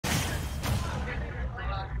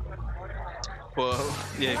Pô,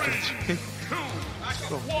 e aí,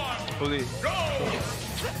 Pulei.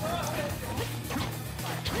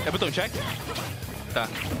 É botão check? Tá.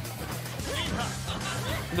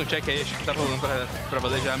 Botão check aí, acho que tá rolando pra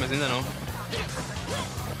valer já, mas ainda não.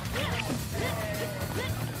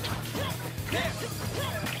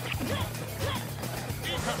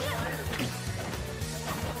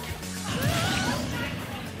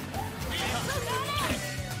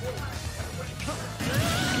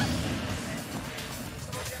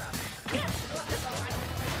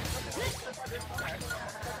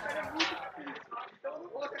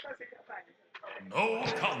 No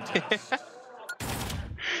contest.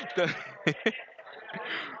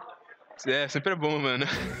 É, sempre é bom, mano.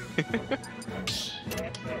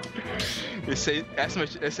 Essa aí a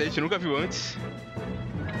gente nunca viu antes.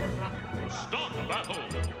 Stop battle.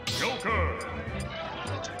 Joker.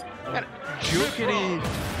 Cara, Joker e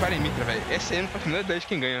Paramitra, velho. Essa aí eu não faço a menor ideia de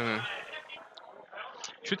quem ganha, mano.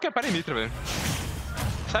 Chuto que é Paramitra, velho.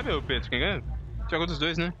 Sabe, ô Pedro, quem ganha? Joga dos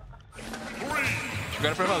dois, né?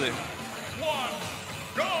 Jogaram pra valer.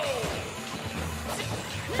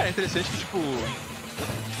 Cara, é interessante que, tipo...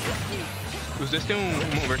 Os dois tem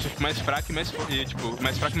uma versão mais fraca e mais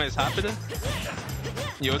mais rápida.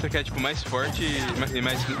 E outra que é, tipo, mais forte e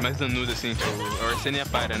mais danuda, assim, tipo, a Arsene e a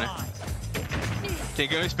Pythra, né? Quem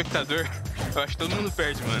ganha é o espectador, eu acho que todo mundo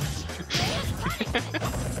perde, mano.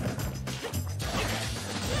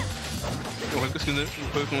 O Roy conseguiu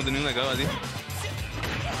com um daninho legal ali.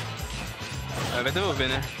 Vai devolver,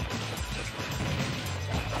 né?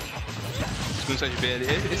 Segundo side B ali.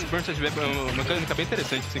 Esse burn side B é uma mecânica bem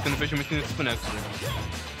interessante, assim, que eu não vejo muito nesses bonecos, né?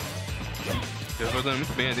 Eu vou dando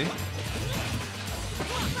muito bem ali.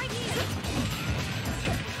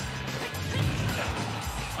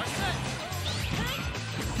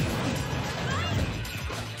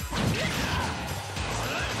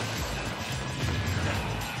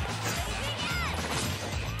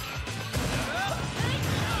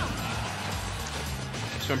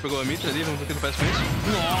 O Storm pegou a Mitra ali, vamos ver o que ele faz com isso.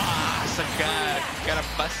 Nossa, cara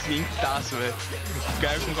pacientaço, velho.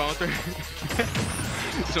 Cai com counter.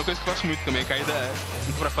 Isso é uma coisa que eu faço muito também, cair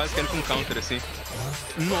pra fase caindo com counter, assim.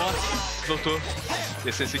 Nossa, voltou.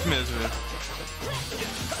 Ia ser esse aqui mesmo, velho.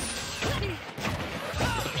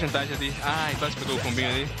 Outra porcentagem ali. Ai, quase pegou o combinho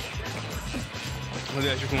ali. Vou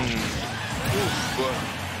reagir com... boa.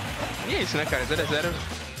 E é isso, né, cara? 0x0.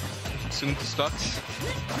 Segundos toques.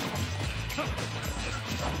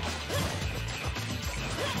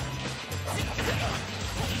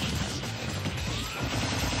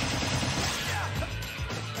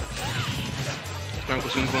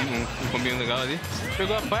 Conseguiu um combinho legal ali.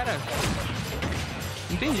 Pegou a Pythra.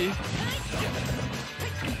 Entendi.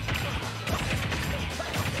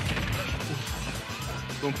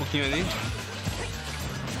 Ficou um pouquinho ali.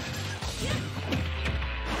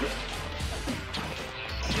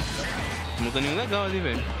 Um daninho legal ali,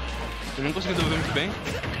 velho. Eu não consegui devolver muito bem.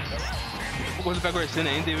 O gordo pega o Arsene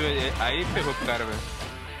ainda e aí ferrou pro cara, velho.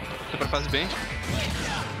 Foi pra fase bem.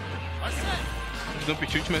 Deu um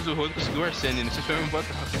pitch, mas o Rodo conseguiu o Arsene. Não sei se foi um bota.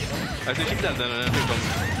 Mas eu tinha que dar dano, né? Não tem como.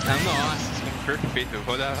 Ah, nossa, perfeito. O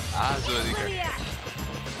Rodo arrasou ali, cara.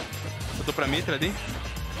 Botou pra Mitra ali.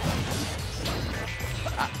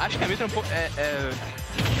 Acho que a Mitra é um pouco. É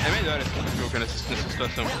melhor esse jogo nessa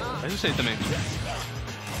situação. Mas não sei também.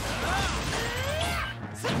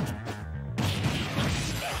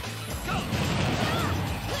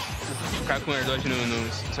 Ficar com o air dodge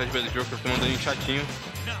no side B do Joker, tomando um daninho chatinho.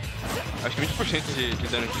 Acho que 20% de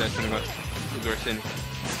dano que dá esse negócio do Arsene.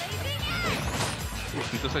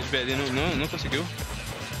 Tentou side B ali, não conseguiu.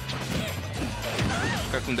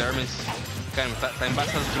 Ficar com Dare, mas... Caramba, tá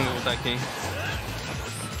embaçado pra não voltar aqui, hein.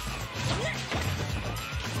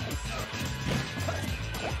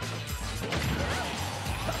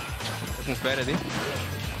 Tá com fera ali.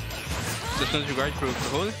 Deixando de guard pro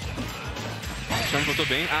Holy. O Storm voltou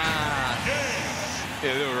bem. Ah!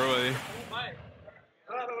 Ele deu roll ali.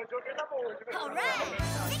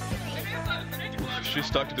 O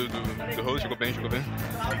X-Stock do Holy jogou bem,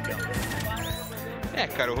 É,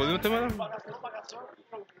 cara, o Holy não tem uma...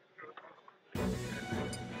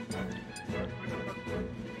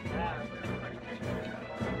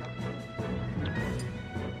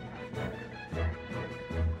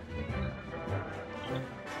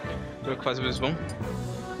 Como é que faz o vão?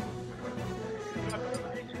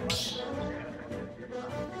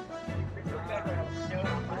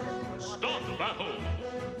 Stop battle.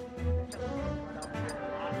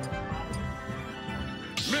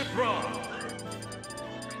 Mitra.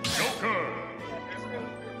 Joker.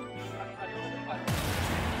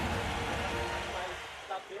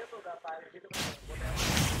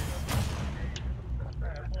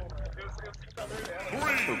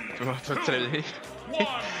 Travei.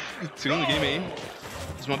 Segundo game aí.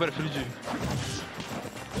 Os mob era filho de...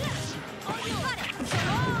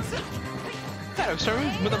 Cara, o Storm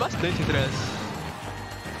muda bastante entre as...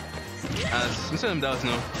 Não sei o nome delas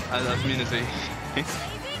não. As minas aí.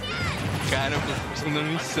 Caramba, tô dando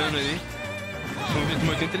um insano ali. Com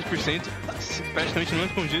 83%. Praticamente não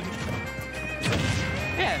respondido.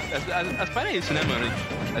 As para é isso, né, mano?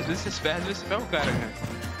 Às vezes você se ferra, às vezes você ferra o cara, cara.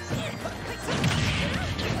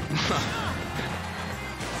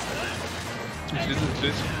 Os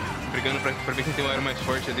dois brigando pra ver quem tem o aero mais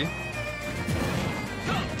forte ali.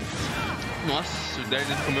 Nossa, o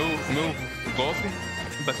Daredevil comeu o golpe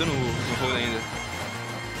e bateu no rolo ainda.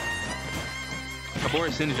 Acabou o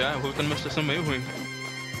Arsene já, o rolo tá numa situação meio ruim.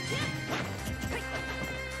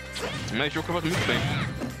 Mas o jogo acabou muito bem.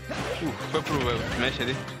 Foi pro Smash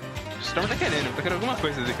ali. O Storm tá querendo alguma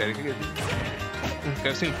coisa ali, cara.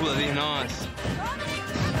 Caiu sem pulo ali, nossa.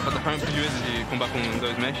 A plataforma pediu ele de combar com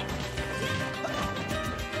dois Smash.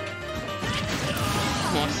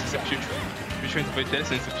 Nossa, esse bicho foi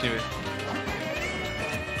interessante esse time, velho.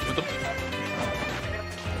 Eu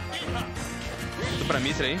tô pra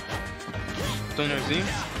Mythra aí. Tô no nerzinho.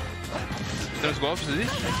 Tem uns golpes ali.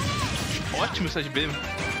 Ótimo essa de B.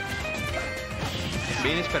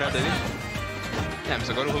 Bem inesperado ali. Mas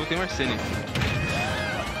agora o rolo tem o Arsene.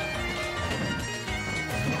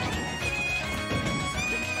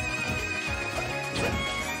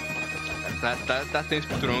 Tá tenso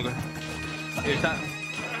pro TOURONGA. Ele tá...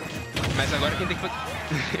 Mas agora quem tem que fazer...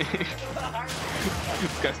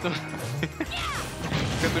 Os caras estão... Os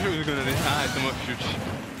caras estão jogando ali. Ah, ele tomou chute.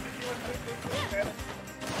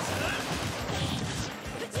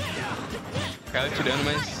 Cara tirando,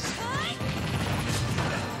 mas...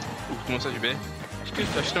 Tomou só de B.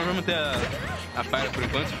 Acho que não vai manter a Pythra por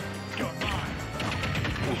enquanto.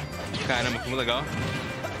 Caramba, como legal.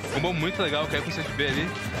 Combo muito legal, caiu com 7B ali.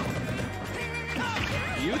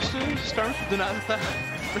 E o Storm do nada tá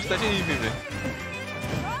na cidade aí, velho.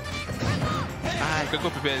 Caiu com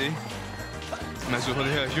o PB ali. Mas o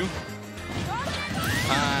rolê reagiu.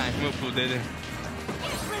 Como é o pulo dele.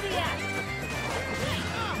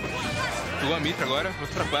 Pegou a Mythra agora,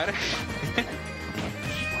 voltou pra Pythra.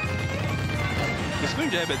 Isso foi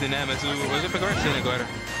um jab ali, né? Mas o Rose vai pegar o Arsene agora.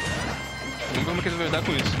 Vamos ver como que ele vai lidar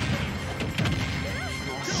com isso.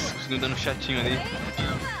 Nossa, conseguiu dando chatinho ali.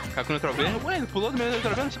 Caiu no neutral B. Ué, ele pulou do meio do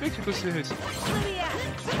neutral B, não sabia que ele conseguiu isso.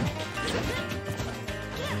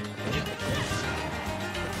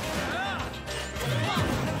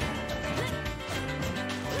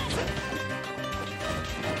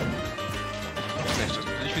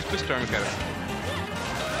 É difícil pro Storm, cara.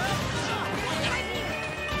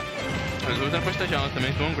 Mas o Rose não pode estagiar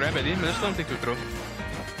também, tomou um grab ali, mas acho que não tem filtrou.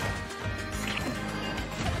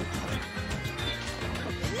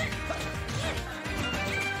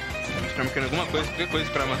 Storm querendo alguma coisa, qualquer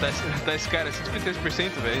coisa pra matar esse cara, 53%,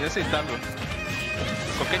 velho, inaceitável.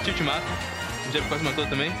 Qualquer tilt mata, o jab quase matou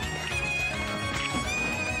também.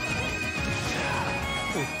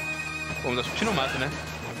 Bom, da chute não mata, né?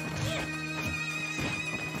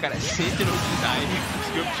 Cara, 109. Ai,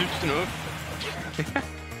 conseguiu o tilt de novo.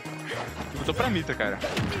 Voltou pra Mythra, cara.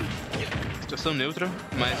 Situação neutra,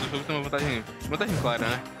 mas o jogo tem uma vantagem clara,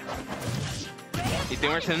 né? E tem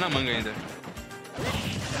um Arsene na manga ainda.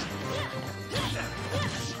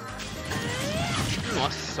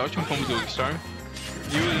 Nossa, ótimo combo do Storm.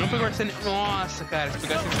 E ele não pegou o Arsene. Nossa, cara, se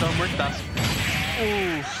pegasse ele tava mortaço.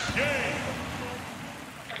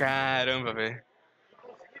 Caramba, velho.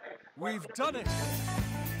 We've done it.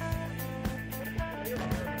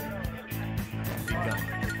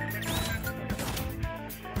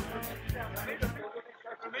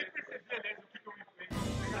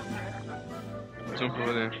 Mais um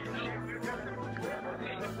problema.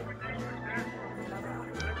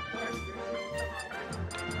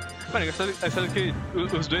 Mano, engraçado que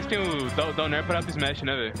os dois têm o down air para up smash,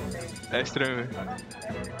 né, velho? É estranho, velho.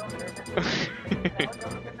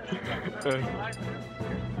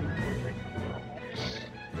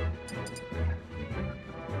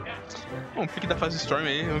 Bom, pique da fase Storm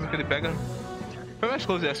aí, vamos ver o que ele pega. Foi mais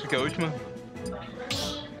close essa que é a última.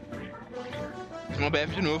 Uma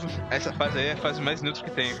BF de novo. Essa fase aí é a fase mais neutra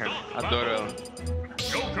que tem, cara. Adoro ela.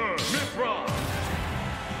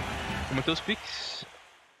 Vou manter os piques.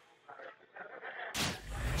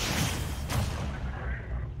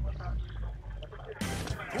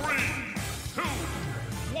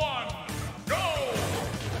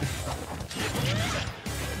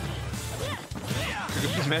 Peguei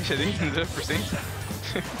pro smash ali, 0%.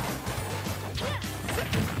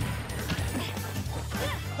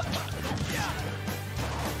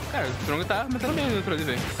 Cara, Cara, o Toronga tá matando bem o outro ali,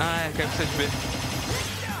 velho. Ah, caiu pro 7B.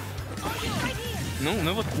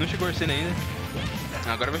 Não chegou o Arsene ainda.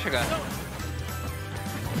 Agora vai chegar.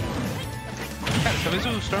 Cara, talvez o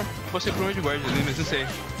Storm fosse ir pro meio de guarda ali, mas não sei.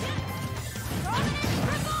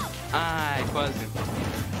 Ai, quase.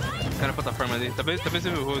 Tá na plataforma ali. Talvez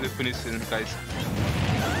eu vou punir se ele não cai.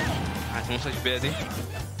 Ah, tomou um 7B ali.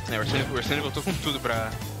 É, o Arsene voltou com tudo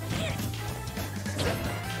pra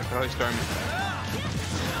o Storm.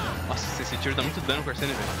 Nossa, esse tiro dá muito dano com o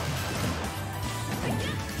Arsene, velho.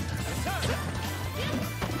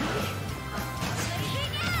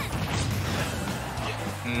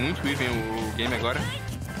 Muito even o game agora.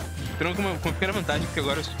 Tô com uma pequena vantagem, porque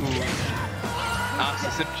agora nossa,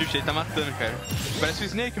 esse up tilt aí tá matando, cara. Parece o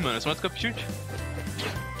Snake, mano. Só mata o up tilt.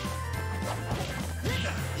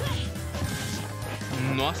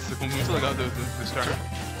 Nossa, ficou muito legal do Storm.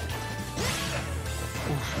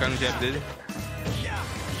 Ficar no jab dele.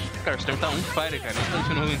 Cara, o Storm tá on fire, cara. Não tá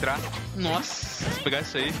deixando o Rolo entrar. Nossa, se pegar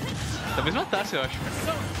isso aí, talvez matasse, eu acho.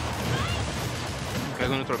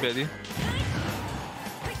 Pegando o trope ali.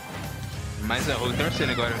 Mas a Rolo tem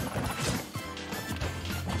Arsene agora.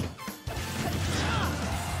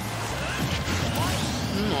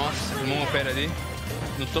 Nossa, tomou uma pera ali.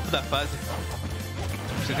 No topo da fase.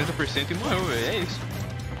 70% e morreu, velho. É isso.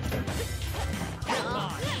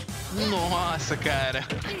 Nossa, cara.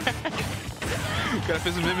 O cara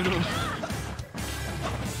fez o meme no... O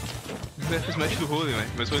cara fez o match do Holy, velho.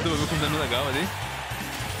 Mas foi devolveu com um dano legal ali.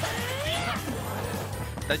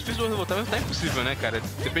 Tá difícil voltar, mas tá impossível, né, cara?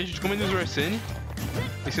 Depende de como ele usa o Arsene.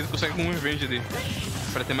 E se ele consegue com um revenge ali.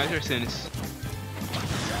 Pra ter mais Arsenes.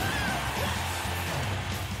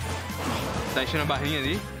 Tá enchendo a barrinha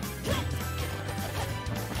ali.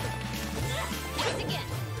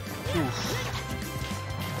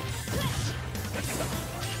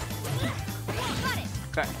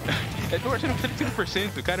 Cara, é que o Arsene com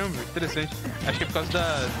 35%, caramba, interessante. Acho que é por causa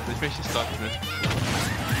da diferença de stocks, né?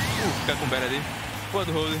 Ficar com o Bear ali. Pô,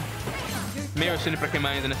 do Holy. Meio Arsene pra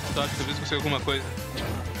queimar ainda nesse stock, talvez consiga alguma coisa.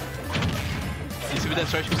 E se me der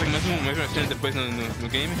sorte, consegue mais um Arsene depois no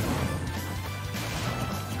game.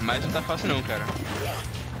 Mas não tá fácil não, cara.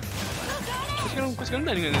 Conseguiu um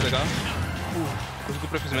daninho ali, legal. Conseguiu o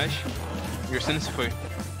Prof Smash. E o Arsene se foi.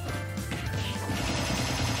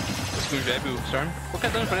 Conseguiu o jab, o Storm.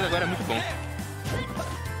 Qualquer dano pra ele agora é muito bom.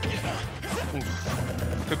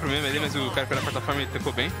 Foi pro meme ali, mas o cara pela plataforma ele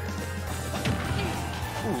tocou bem.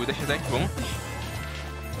 Dash attack bom.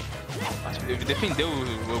 Nossa, ele defendeu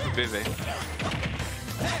o OPB, velho.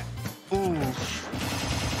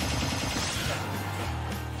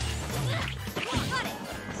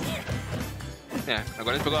 É,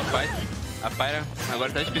 agora ele pegou a Pythra. A Pythra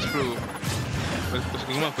agora tá difícil pra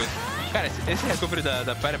conseguir alguma coisa. Cara, esse recovery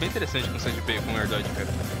da Pythra é bem interessante com o Sandpay, com o Air Dodge, cara.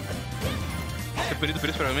 Ser punido por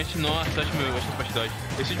isso provavelmente. Nossa, acho que é Fast Dodge.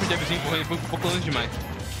 Esse último jabzinho correndo um pouco longe demais.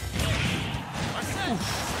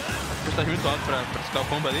 Porcentagem muito alto pra ficar o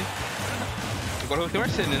combo ali. Agora eu vou ter um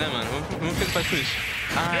Arsene, né, mano? Vamos ver o que ele faz com isso.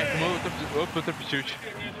 Ah, tomou outro tilt.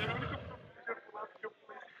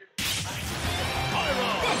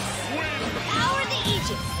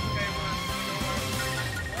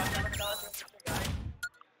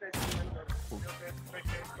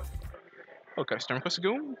 Pô, cara, o Storm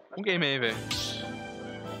conseguiu um game aí, velho.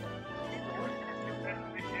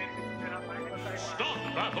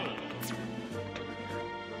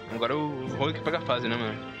 Agora o Rogue que pega a fase, né,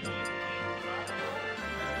 mano?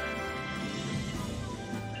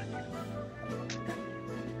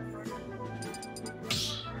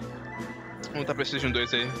 Vamos tá preciso de um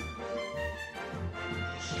 2 aí.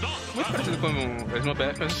 Muito parecido com o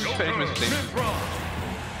Snowback, mas diferente ao mesmo tempo.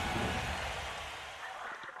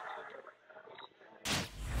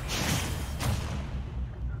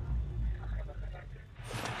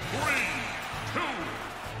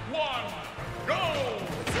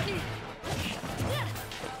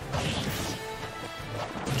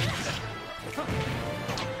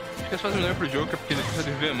 Eles fazem melhor pro Joker porque ele precisa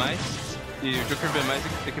de viver mais. E o Joker viver mais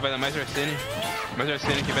é que vai dar mais Arsene. Mais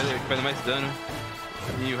Arsene que vai dar mais dano.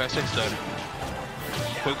 E o resto é história.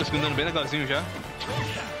 Foi conseguindo dano bem legalzinho já.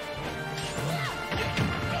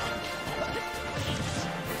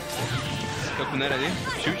 Capunera ali,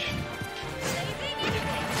 chute.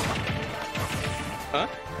 Hã?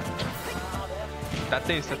 Tá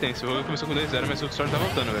tenso. O jogo começou com 2-0, mas o Storm tá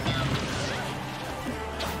voltando, velho.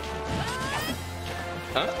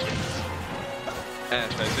 Hã? É,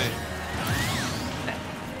 tá isso aí.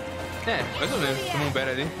 Mais ou menos. Tomou um Bear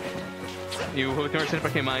ali. E o Hulk tem um Arsene pra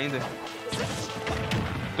queimar ainda.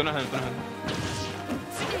 Tô narrando.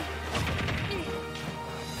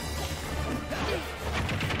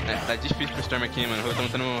 Tá difícil pro Storm aqui, mano. Eu tô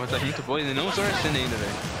montando uma vantagem muito boa e ele não usou Arsene ainda,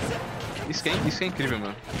 velho. Isso que é incrível,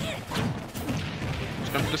 mano. O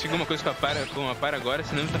Storm conseguiu uma coisa com a Pythra agora,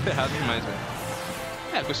 senão ele tá ferrado demais, velho.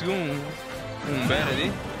 É, conseguiu um Bear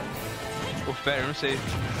ali. O Fair, não sei.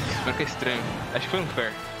 Mas que é estranho. Acho que foi um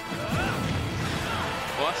Fair.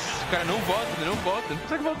 Nossa, o cara não volta, não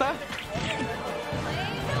consegue voltar.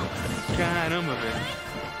 Caramba, velho.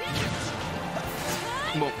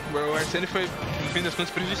 Bom, o Arsene foi, no fim das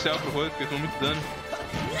contas, prejudicial pro Roller, porque tomou muito dano.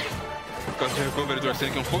 Por causa do recovery do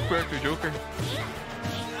Arsene, que é um pouco pior que o Joker.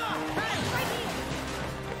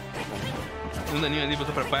 Um daninho ali,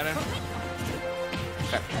 voltou pra Pythra.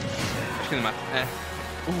 Cara, acho que ele mata. É.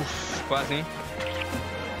 Quase, hein.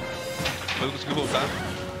 Mas eu consegui voltar.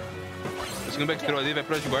 Consegui um backthrow ali, vai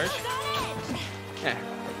pro Edgeguard. É.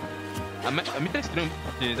 A Mitra é estranho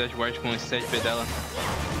de Edgeguard com esse 7P dela.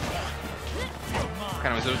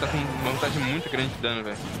 Cara, mas ele tá com uma vantagem muito grande de dano,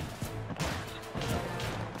 velho.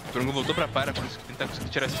 O Touronga voltou pra Pythra, por isso que tentar conseguir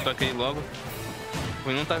tirar esse estoque aí logo.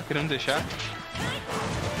 Ele não tava querendo deixar.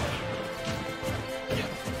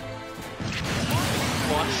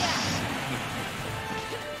 Nossa!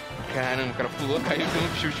 Caramba, o cara pulou, caiu e deu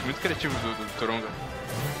um shield muito criativo do Touronga.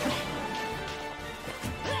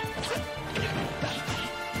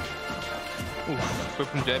 Foi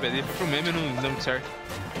pro jab ali, foi pro meme e não deu muito certo.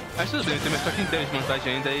 Mas tudo bem, tem mais estoque inteiro de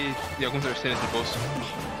vantagem ainda e alguns Arsenes no bolso.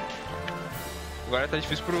 Agora tá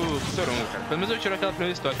difícil pro Touronga, cara. Pelo menos eu tiro aquela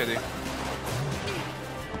primeira estoque ali.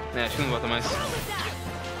 É, acho que não volta mais.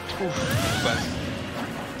 Quase.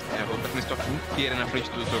 É, vou botar com uma estoque inteira na frente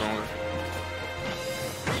do Touronga.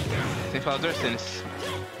 Sem falar dos Arsenes.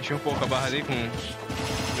 Encheu um pouco a barra ali com...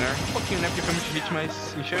 Um pouquinho, né? Porque foi muito hit,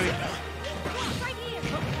 mas encheu aí.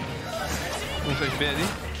 Um 2B ali.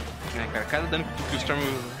 É, cara, cada dano que o Storm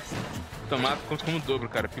tomar conta como dobro,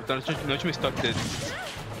 cara. Porque tá no último estoque dele.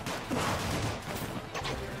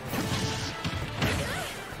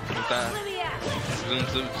 Ele tá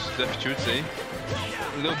usando os Death Shoots aí.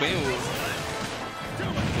 Deu bem o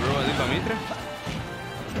roll ali pra Mitra.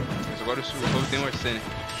 Mas agora o Rogue tem o Arsene.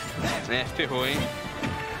 É, ferrou, hein?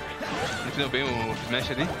 Ele deu bem o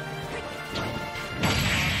smash ali.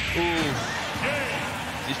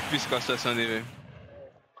 Difícil com a situação ali, velho.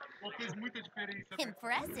 Fez muita diferença.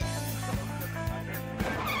 Impressive.